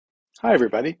Hi,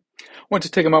 everybody. I want to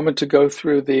take a moment to go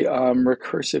through the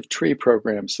Recursive Tree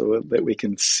program so that we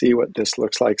can see what this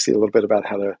looks like, see a little bit about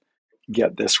how to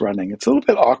get this running. It's a little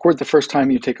bit awkward the first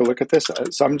time you take a look at this,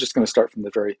 so I'm just going to start from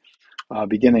the very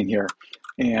beginning here.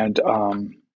 And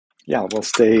yeah, we'll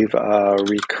save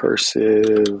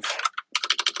Recursive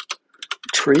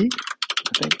Tree.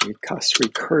 I think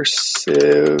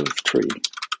Recursive Tree.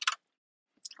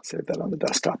 Save that on the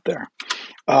desktop there.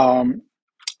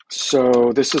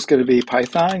 So this is going to be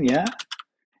Python, yeah?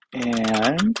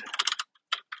 And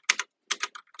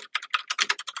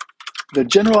the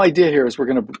general idea here is we're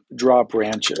going to draw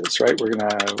branches, right?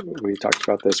 We talked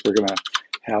about this, we're going to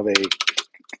have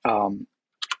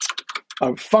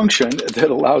a function that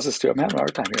allows us to, I'm having a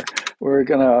hard time here. We're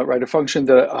going to write a function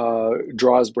that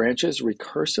draws branches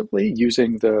recursively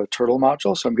using the turtle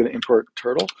module. So I'm going to import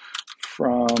turtle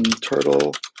from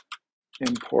turtle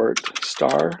import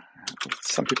star.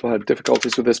 Some people had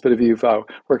difficulties with this, but if you've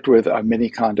worked with a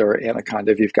Miniconda or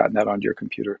Anaconda, if you've gotten that onto your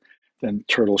computer, then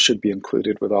turtle should be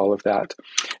included with all of that.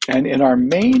 And in our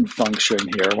main function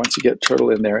here, once you get turtle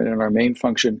in there, and in our main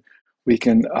function, we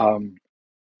can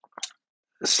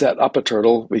set up a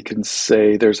turtle. We can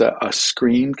say there's a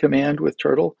screen command with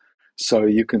turtle. So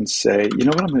you can say, you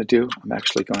know what I'm going to do? I'm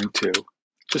actually going to,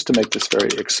 just to make this very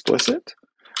explicit,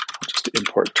 just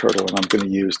import turtle, and I'm going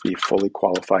to use the fully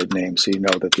qualified name so you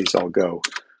know that these all go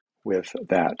with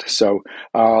that. So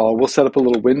we'll set up a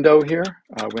little window here.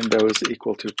 Window is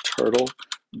equal to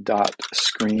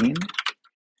turtle.screen.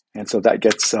 And so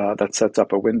that sets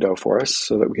up a window for us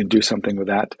so that we can do something with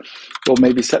that. We'll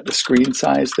maybe set the screen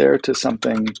size there to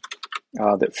something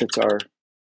that fits our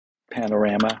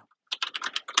panorama.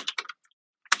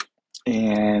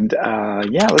 And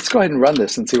yeah, let's go ahead and run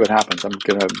this and see what happens. I'm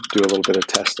going to do a little bit of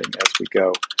testing as we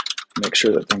go, make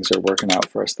sure that things are working out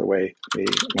for us the way we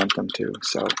want them to.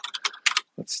 So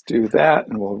let's do that,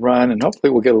 and we'll run, and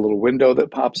hopefully we'll get a little window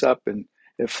that pops up, and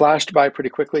it flashed by pretty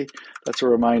quickly. That's a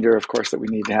reminder, of course, that we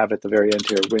need to have at the very end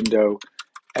here, window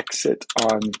exit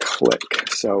on click.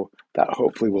 So that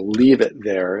hopefully will leave it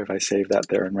there. If I save that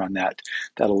there and run that,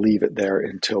 that'll leave it there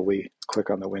until we click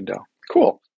on the window.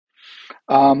 Cool.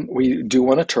 We do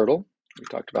want a turtle. We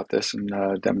talked about this and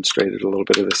demonstrated a little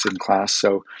bit of this in class.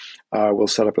 So we'll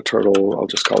set up a turtle. I'll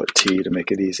just call it T to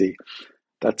make it easy.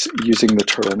 That's using the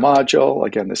turtle module.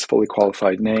 Again, this fully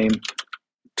qualified name,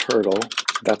 turtle.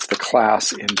 That's the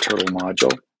class in turtle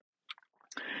module.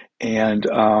 And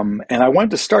I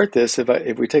wanted to start this.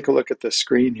 If we take a look at the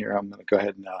screen here, I'm going to go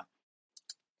ahead and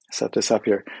set this up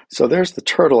here. So there's the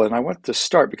turtle, and I want to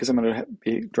start because I'm going to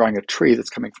be drawing a tree that's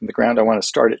coming from the ground. I want to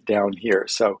start it down here.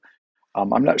 So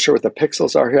I'm not sure what the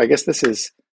pixels are here. I guess this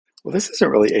is, well, this isn't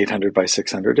really 800 by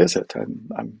 600, is it?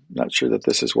 I'm not sure that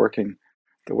this is working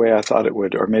the way I thought it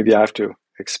would, or maybe I have to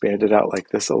expand it out like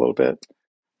this a little bit.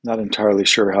 Not entirely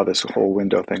sure how this whole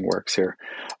window thing works here.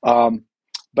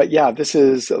 But yeah, this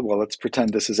is, well, let's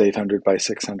pretend this is 800 by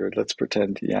 600. Let's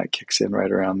pretend, yeah, it kicks in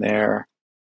right around there.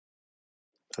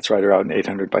 That's right around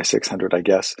 800 by 600, I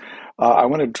guess. I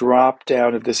want to drop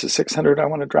down, if this is 600, I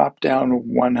want to drop down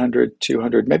 100,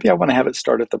 200. Maybe I want to have it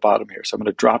start at the bottom here. So I'm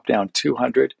going to drop down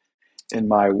 200 in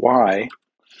my Y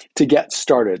to get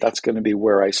started. That's going to be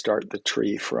where I start the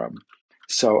tree from.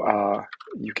 So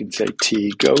you can say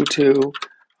T go to.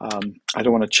 I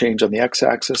don't want to change on the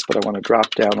x-axis, but I want to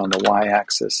drop down on the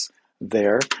y-axis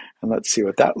there. And let's see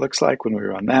what that looks like when we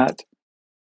run that.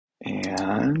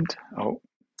 And, oh,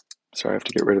 sorry, I have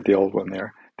to get rid of the old one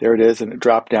there. There it is, and it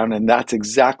dropped down, and that's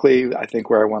exactly, I think,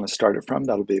 where I want to start it from.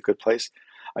 That'll be a good place.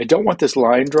 I don't want this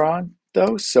line drawn,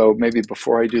 though, so maybe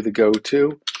before I do the go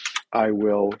to, I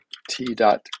will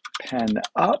t.pen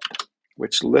up,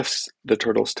 which lifts the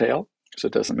turtle's tail, so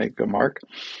it doesn't make a mark.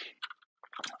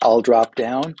 I'll drop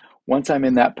down. Once I'm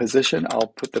in that position, I'll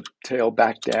put the tail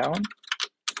back down.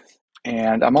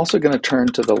 And I'm also going to turn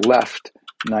to the left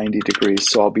 90 degrees,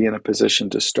 so I'll be in a position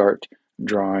to start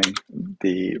drawing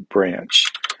the branch.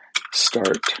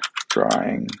 Start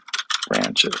drawing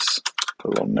branches. Put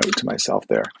a little note to myself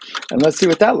there. And let's see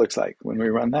what that looks like when we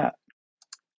run that.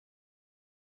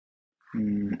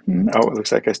 Oh, it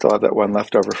looks like I still have that one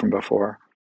left over from before.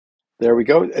 There we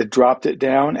go. It dropped it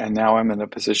down, and now I'm in a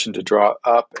position to draw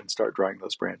up and start drawing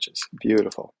those branches.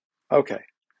 Beautiful. Okay.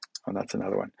 Oh, that's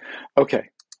another one. Okay.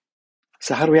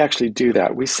 So how do we actually do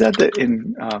that? We said that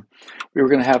we were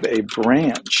going to have a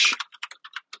branch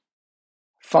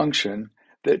function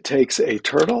that takes a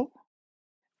turtle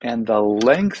and the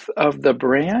length of the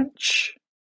branch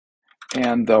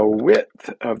and the width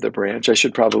of the branch. I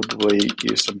should probably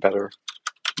use some better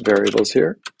variables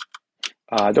here.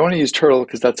 I don't want to use turtle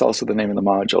because that's also the name of the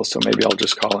module, so maybe I'll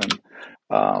just call him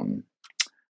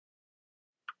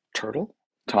turtle,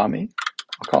 Tommy.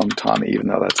 I'll call him Tommy, even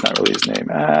though that's not really his name.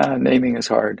 Naming is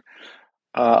hard.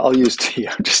 I'll use T.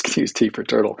 I'm just going to use T for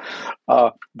turtle.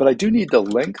 But I do need the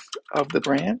length of the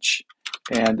branch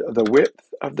and the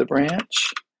width of the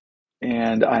branch.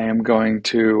 And I am going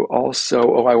to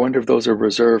also, I wonder if those are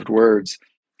reserved words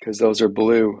because those are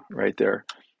blue right there.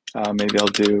 Maybe I'll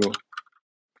do,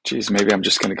 maybe I'm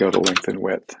just going to go to length and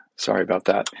width. Sorry about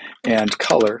that. And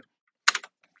color,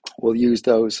 we'll use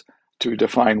those to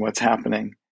define what's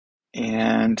happening.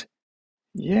 And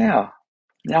yeah,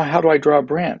 now how do I draw a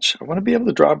branch? I want to be able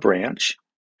to draw a branch.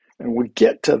 And we'll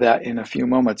get to that in a few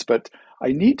moments, but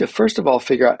I need to first of all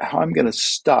figure out how I'm going to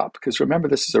stop, because remember,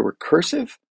 this is a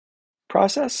recursive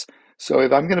process. So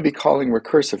if I'm going to be calling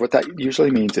recursive, what that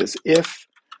usually means is if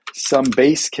some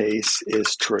base case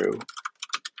is true,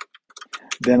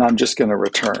 then I'm just going to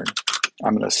return.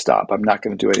 I'm going to stop. I'm not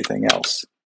going to do anything else.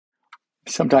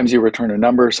 Sometimes you return a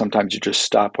number, sometimes you just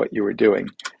stop what you were doing.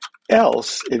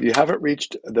 Else, if you haven't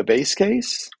reached the base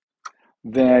case,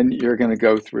 then you're going to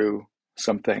go through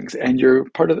some things, and you're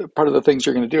part of the things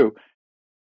you're going to do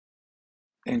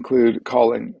include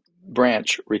calling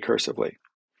branch recursively.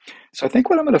 So I think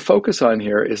what I'm going to focus on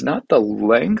here is not the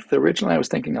length. Originally, I was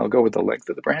thinking I'll go with the length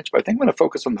of the branch, but I think I'm going to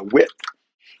focus on the width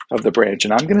of the branch.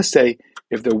 And I'm going to say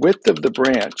if the width of the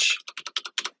branch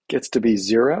gets to be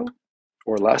 0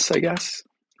 or less, I guess,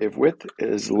 if width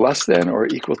is less than or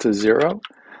equal to 0,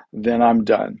 then I'm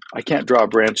done. I can't draw a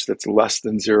branch that's less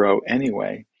than 0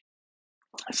 anyway.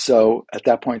 So at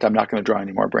that point, I'm not going to draw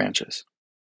any more branches.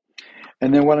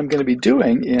 And then what I'm going to be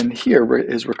doing in here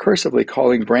is recursively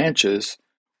calling branches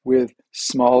with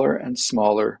smaller and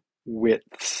smaller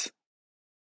widths.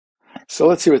 So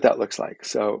let's see what that looks like.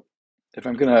 So if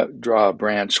I'm going to draw a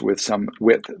branch with some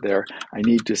width there, I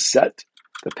need to set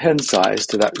the pen size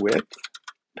to that width.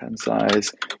 Pen size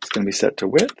is going to be set to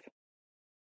width.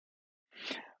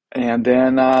 And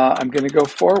then I'm going to go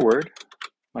forward.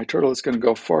 My turtle is going to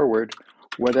go forward,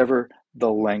 whatever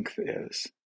the length is.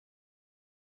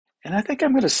 And I think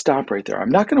I'm going to stop right there.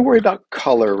 I'm not going to worry about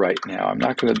color right now. I'm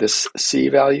not going to, this C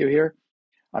value here,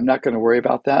 I'm not going to worry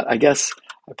about that. I guess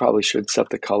I probably should set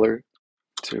the color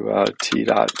to T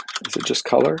dot, is it just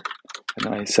color? And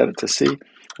then I set it to C.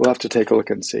 We'll have to take a look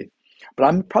and see. But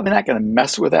I'm probably not going to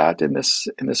mess with that in this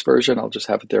version. I'll just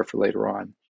have it there for later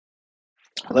on.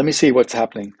 Let me see what's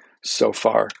happening so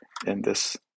far in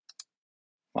this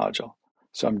module.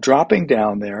 So I'm dropping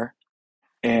down there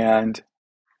and,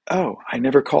 oh, I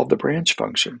never called the branch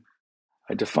function.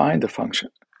 I defined the function,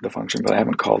 but I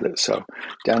haven't called it. So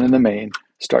down in the main,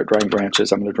 start drawing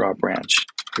branches. I'm going to draw a branch.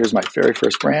 Here's my very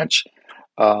first branch.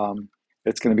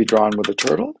 It's going to be drawn with a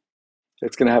turtle.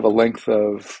 It's going to have a length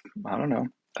of, I don't know,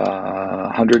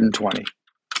 120.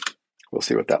 We'll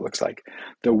see what that looks like.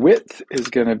 The width is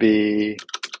going to be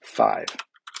 5.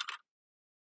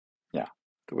 Yeah,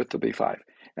 the width will be 5.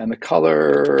 And the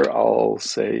color, I'll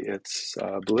say it's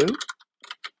blue.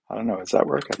 I don't know, does that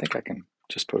work? I think I can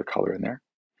just put a color in there.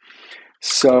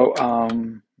 So,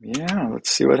 yeah, let's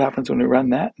see what happens when we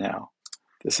run that now.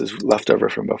 This is leftover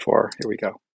from before. Here we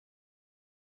go.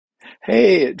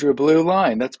 Hey, it drew a blue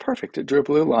line. That's perfect. It drew a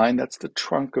blue line. That's the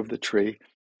trunk of the tree.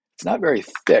 It's not very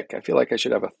thick. I feel like I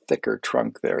should have a thicker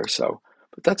trunk there. So,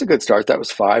 but that's a good start. That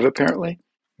was 5 apparently.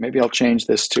 Maybe I'll change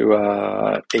this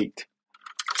to 8.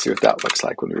 See what that looks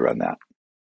like when we run that.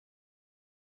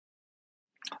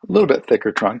 A little bit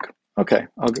thicker trunk. Okay,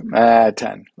 I'll go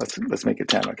 10. Let's make it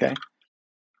 10. Okay.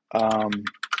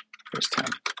 There's 10.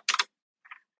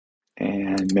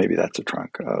 And maybe that's a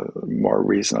trunk, a more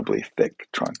reasonably thick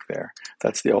trunk there.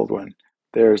 That's the old one.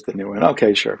 There's the new one.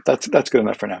 Okay, sure. That's good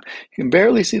enough for now. You can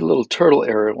barely see the little turtle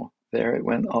arrow there. It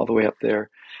went all the way up there.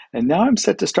 And now I'm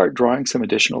set to start drawing some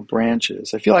additional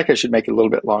branches. I feel like I should make it a little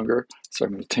bit longer. So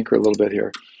I'm going to tinker a little bit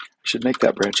here. I should make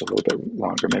that branch a little bit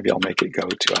longer. Maybe I'll make it go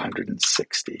to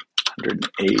 160,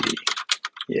 180.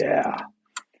 Yeah.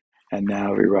 And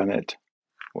now we run it.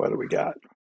 What do we got?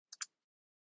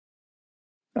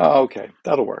 Oh, okay,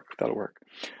 that'll work. That'll work.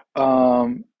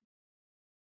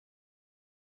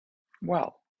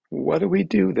 Well, what do we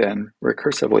do then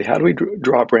recursively? How do we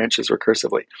draw branches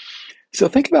recursively? So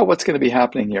think about what's going to be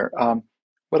happening here.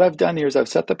 What I've done here is I've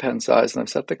set the pen size and I've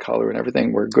set the color and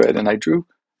everything. We're good. And I drew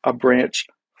a branch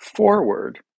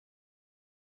forward.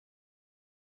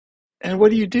 And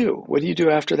what do you do? What do you do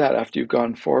after that, after you've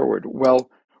gone forward? Well,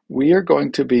 we are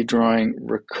going to be drawing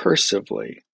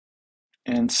recursively.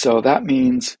 And so that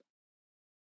means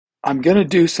I'm going to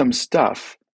do some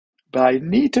stuff, but I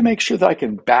need to make sure that I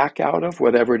can back out of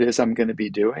whatever it is I'm going to be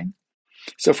doing.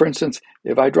 So for instance,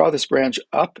 if I draw this branch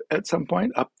up at some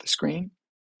point, up the screen,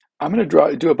 I'm going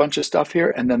to do a bunch of stuff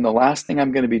here, and then the last thing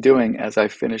I'm going to be doing as I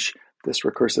finish this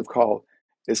recursive call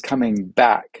is coming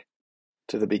back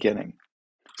to the beginning.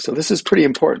 So this is pretty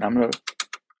important. I'm going to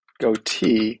go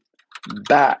T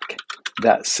back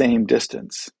that same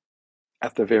distance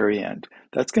at the very end.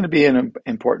 That's going to be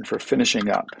important for finishing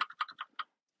up.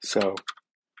 So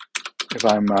if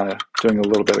I'm doing a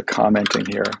little bit of commenting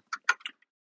here,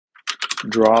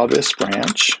 draw this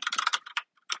branch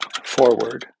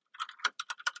forward,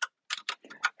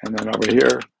 and then over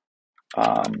here,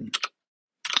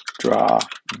 draw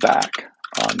back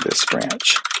on this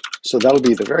branch. So that'll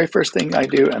be the very first thing I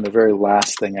do and the very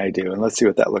last thing I do. And let's see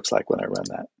what that looks like when I run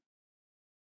that.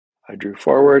 I drew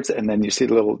forwards, and then you see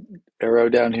the little arrow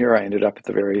down here. I ended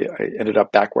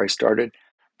up back where I started.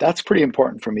 That's pretty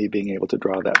important for me being able to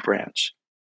draw that branch.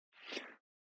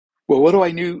 Well, what do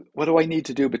I need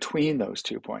to do between those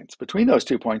 2 points? Between those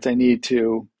 2 points, I'm going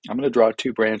to draw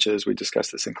 2 branches. We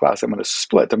discussed this in class. I'm going to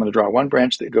split. I'm going to draw one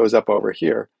branch that goes up over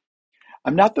here.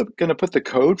 I'm not going to put the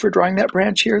code for drawing that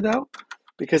branch here, though,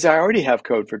 because I already have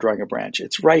code for drawing a branch.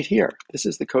 It's right here. This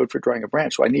is the code for drawing a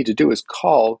branch. What I need to do is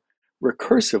call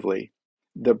recursively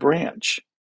the branch,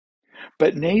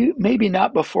 but maybe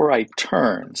not before I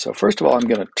turn. So first of all, I'm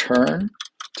going to turn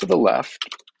to the left.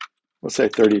 We'll say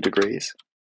 30 degrees.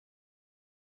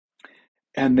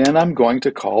 And then I'm going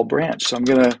to call branch. So I'm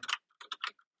going to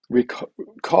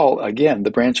recall, again, the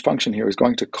branch function here is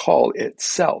going to call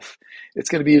itself. It's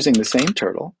going to be using the same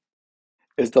turtle.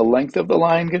 Is the length of the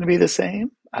line going to be the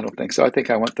same? I don't think so. I think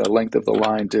I want the length of the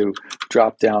line to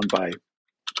drop down by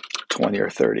 20 or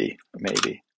 30,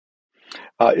 maybe.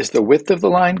 Is the width of the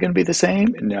line going to be the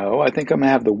same? No, I think I'm going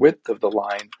to have the width of the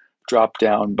line drop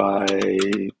down by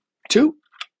 2.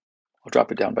 I'll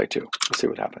drop it down by 2. We'll see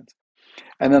what happens.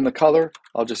 And then the color,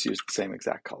 I'll just use the same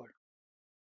exact color.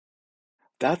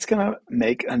 That's going to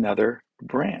make another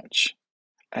branch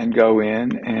and go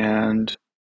in and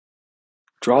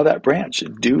draw that branch,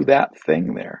 do that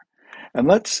thing there. And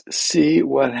let's see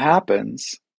what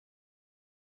happens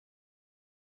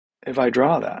if I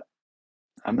draw that.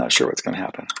 I'm not sure what's going to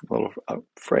happen. I'm a little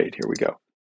afraid. Here we go.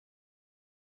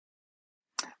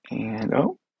 And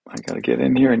I got to get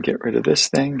in here and get rid of this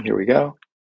thing. Here we go.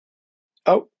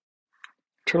 Oh,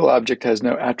 turtle object has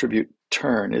no attribute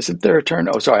turn. Isn't there a turn?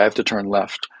 Oh, sorry, I have to turn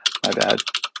left. My bad.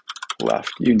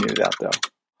 Left. You knew that, though.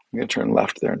 I'm going to turn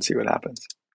left there and see what happens.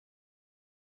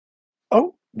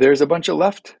 Oh, there's a bunch of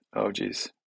left. Oh,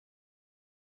 geez.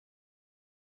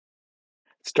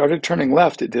 It started turning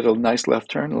left. It did a nice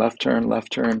left turn, left turn,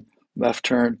 left turn, left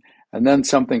turn. And then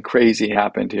something crazy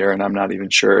happened here, and I'm not even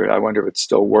sure. I wonder if it's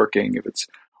still working, if it's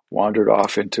wandered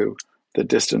off into the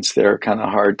distance there. Kind of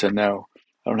hard to know.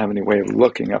 I don't have any way of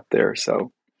looking up there.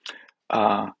 So,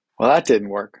 well, that didn't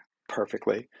work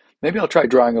perfectly. Maybe I'll try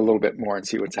drawing a little bit more and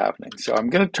see what's happening. So I'm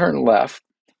going to turn left,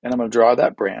 and I'm going to draw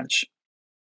that branch.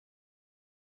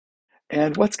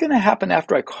 And what's going to happen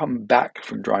after I come back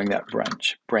from drawing that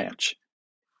branch?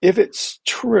 If it's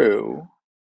true,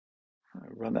 I'll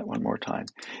run that one more time.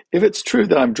 If it's true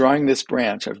that I'm drawing this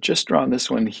branch, I've just drawn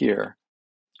this one here,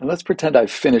 and let's pretend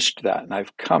I've finished that and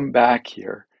I've come back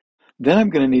here, then I'm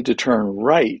going to need to turn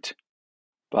right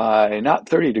by not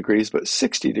 30 degrees, but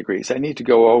 60 degrees. I need to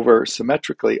go over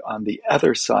symmetrically on the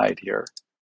other side here.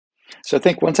 So I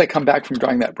think once I come back from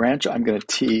drawing that branch, I'm going to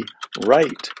T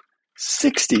right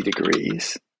 60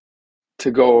 degrees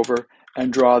to go over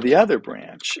and draw the other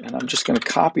branch. And I'm just going to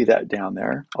copy that down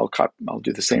there. I'll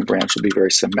do the same branch. It'll be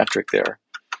very symmetric there.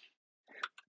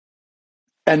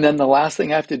 And then the last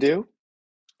thing I have to do,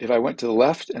 if I went to the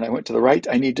left and I went to the right,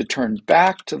 I need to turn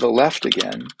back to the left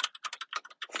again,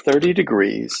 30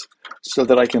 degrees, so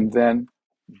that I can then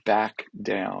back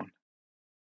down.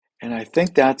 And I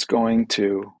think that's going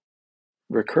to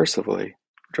recursively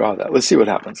draw that. Let's see what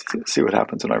happens. Let's see what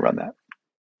happens when I run that.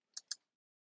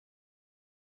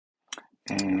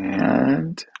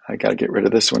 And I got to get rid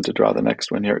of this one to draw the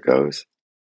next one. Here it goes.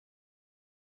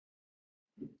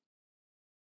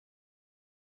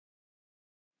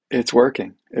 It's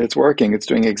working. It's working. It's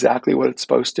doing exactly what it's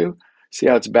supposed to. See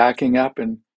how it's backing up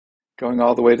and going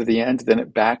all the way to the end, then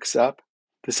it backs up.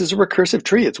 This is a recursive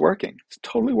tree. It's working. It's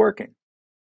totally working.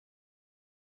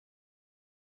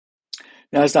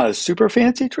 Now, it's not a super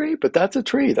fancy tree, but that's a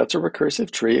tree. That's a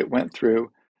recursive tree. It went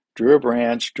through, drew a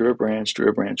branch, drew a branch, drew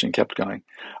a branch, and kept going.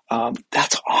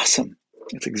 That's awesome.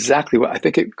 It's exactly what I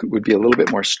think it would be a little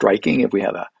bit more striking if we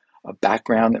had a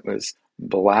background that was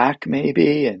black,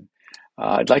 maybe. And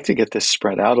I'd like to get this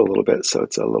spread out a little bit so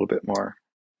it's a little bit more,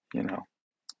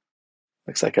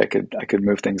 Looks like I could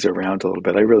move things around a little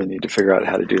bit. I really need to figure out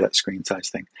how to do that screen size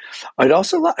thing. I'd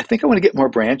also I think I want to get more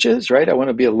branches, right? I want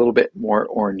to be a little bit more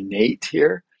ornate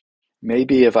here.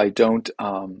 Maybe if I don't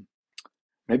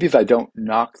maybe if I don't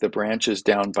knock the branches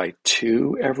down by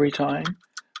 2 every time,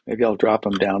 maybe I'll drop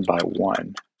them down by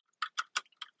 1.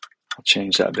 I'll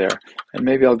change that there. And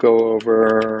maybe I'll go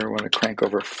over, I want to crank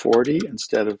over 40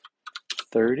 instead of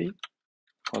 30.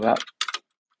 Will that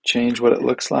change what it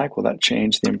looks like? Will that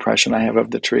change the impression I have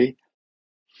of the tree?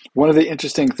 One of the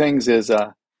interesting things is,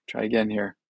 try again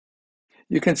here.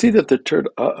 You can see that the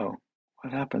turtle, uh-oh,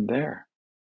 what happened there?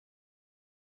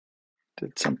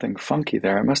 Did something funky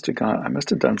there. I must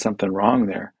have done something wrong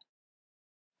there.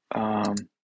 Um,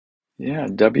 yeah,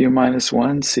 W minus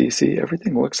 1, CC,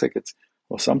 everything looks like it's,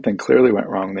 well, something clearly went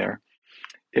wrong there.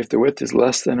 If the width is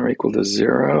less than or equal to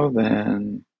 0,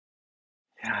 then,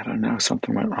 yeah, I don't know,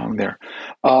 something went wrong there.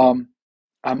 I'm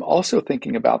also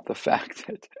thinking about the fact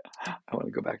that, I want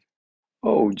to go back.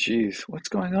 Oh, geez, what's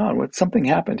going on? Something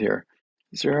happened here.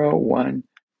 0, 1,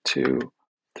 2,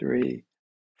 3,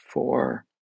 4.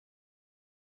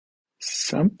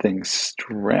 Something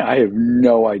strange. I have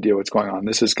no idea what's going on.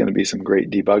 This is going to be some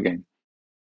great debugging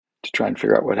to try and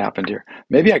figure out what happened here.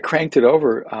 Maybe I cranked it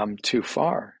over too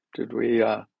far. Did we,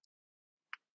 the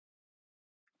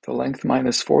length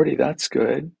minus 40, that's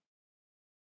good.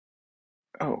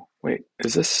 Oh, wait,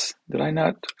 did I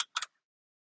not,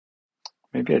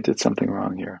 maybe I did something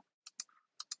wrong here.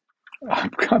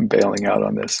 I'm bailing out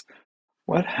on this.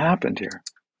 What happened here?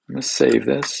 I'm going to save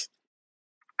this.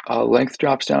 Length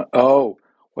drops down. Oh,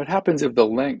 what happens if the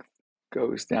length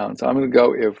goes down? So I'm going to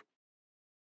go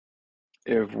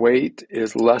if weight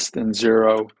is less than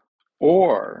 0,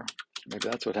 or maybe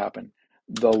that's what happened.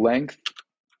 The length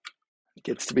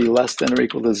gets to be less than or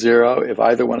equal to 0. If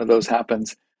either one of those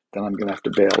happens, then I'm going to have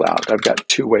to bail out. I've got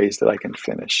 2 ways that I can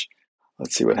finish.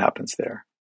 Let's see what happens there.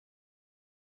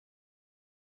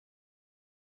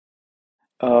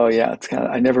 Oh yeah, it's kind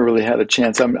of, I never really had a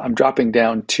chance. I'm dropping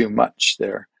down too much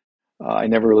there. I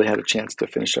never really had a chance to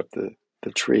finish up the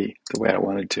tree the way I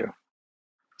wanted to.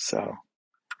 So,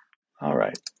 all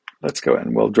right, let's go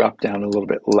and we'll drop down a little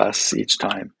bit less each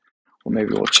time. Well,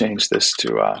 maybe we'll change this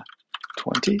to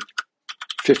 20,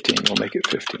 15. We'll make it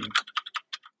 15.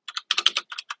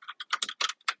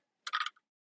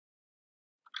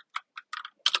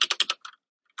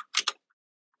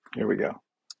 Here we go.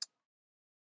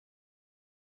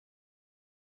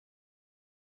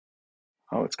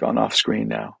 Oh, it's gone off screen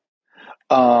now.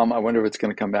 I wonder if it's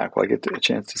going to come back. Will I get a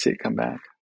chance to see it come back?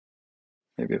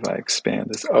 Maybe if I expand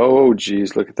this. Oh,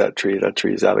 geez, look at that tree. That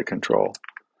tree is out of control.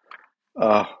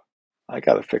 Oh, I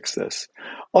got to fix this.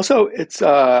 Also, it's,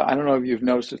 I don't know if you've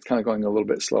noticed, it's kind of going a little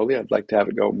bit slowly. I'd like to have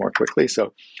it go more quickly.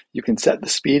 So you can set the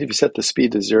speed. If you set the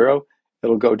speed to 0,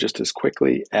 it'll go just as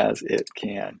quickly as it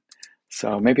can.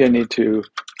 So maybe I need to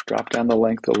drop down the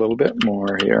length a little bit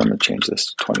more here. I'm going to change this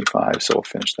to 25, so we'll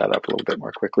finish that up a little bit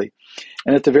more quickly.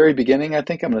 And at the very beginning, I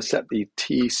think I'm going to set the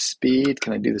T speed.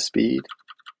 Can I do the speed?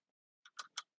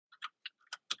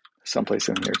 Someplace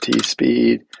in here, T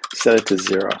speed, set it to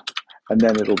 0. And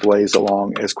then it'll blaze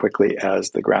along as quickly as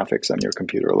the graphics on your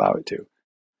computer allow it to.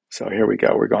 So here we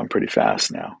go. We're going pretty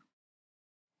fast now.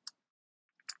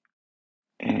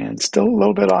 And still a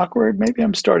little bit awkward. Maybe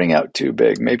I'm starting out too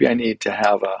big. Maybe I need to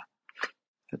have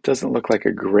it doesn't look like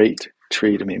a great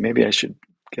tree to me. Maybe I should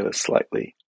get a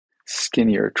slightly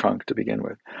skinnier trunk to begin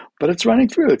with. But it's running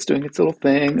through. It's doing its little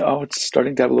thing. Oh, it's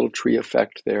starting to have a little tree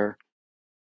effect there.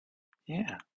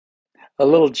 Yeah, a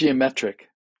little geometric,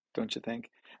 don't you think?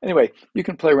 Anyway, you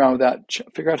can play around with that,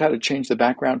 figure out how to change the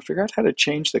background, figure out how to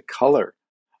change the color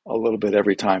a little bit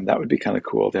every time. That would be kind of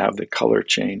cool to have the color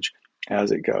change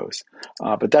as it goes.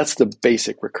 But that's the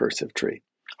basic recursive tree.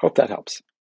 Hope that helps.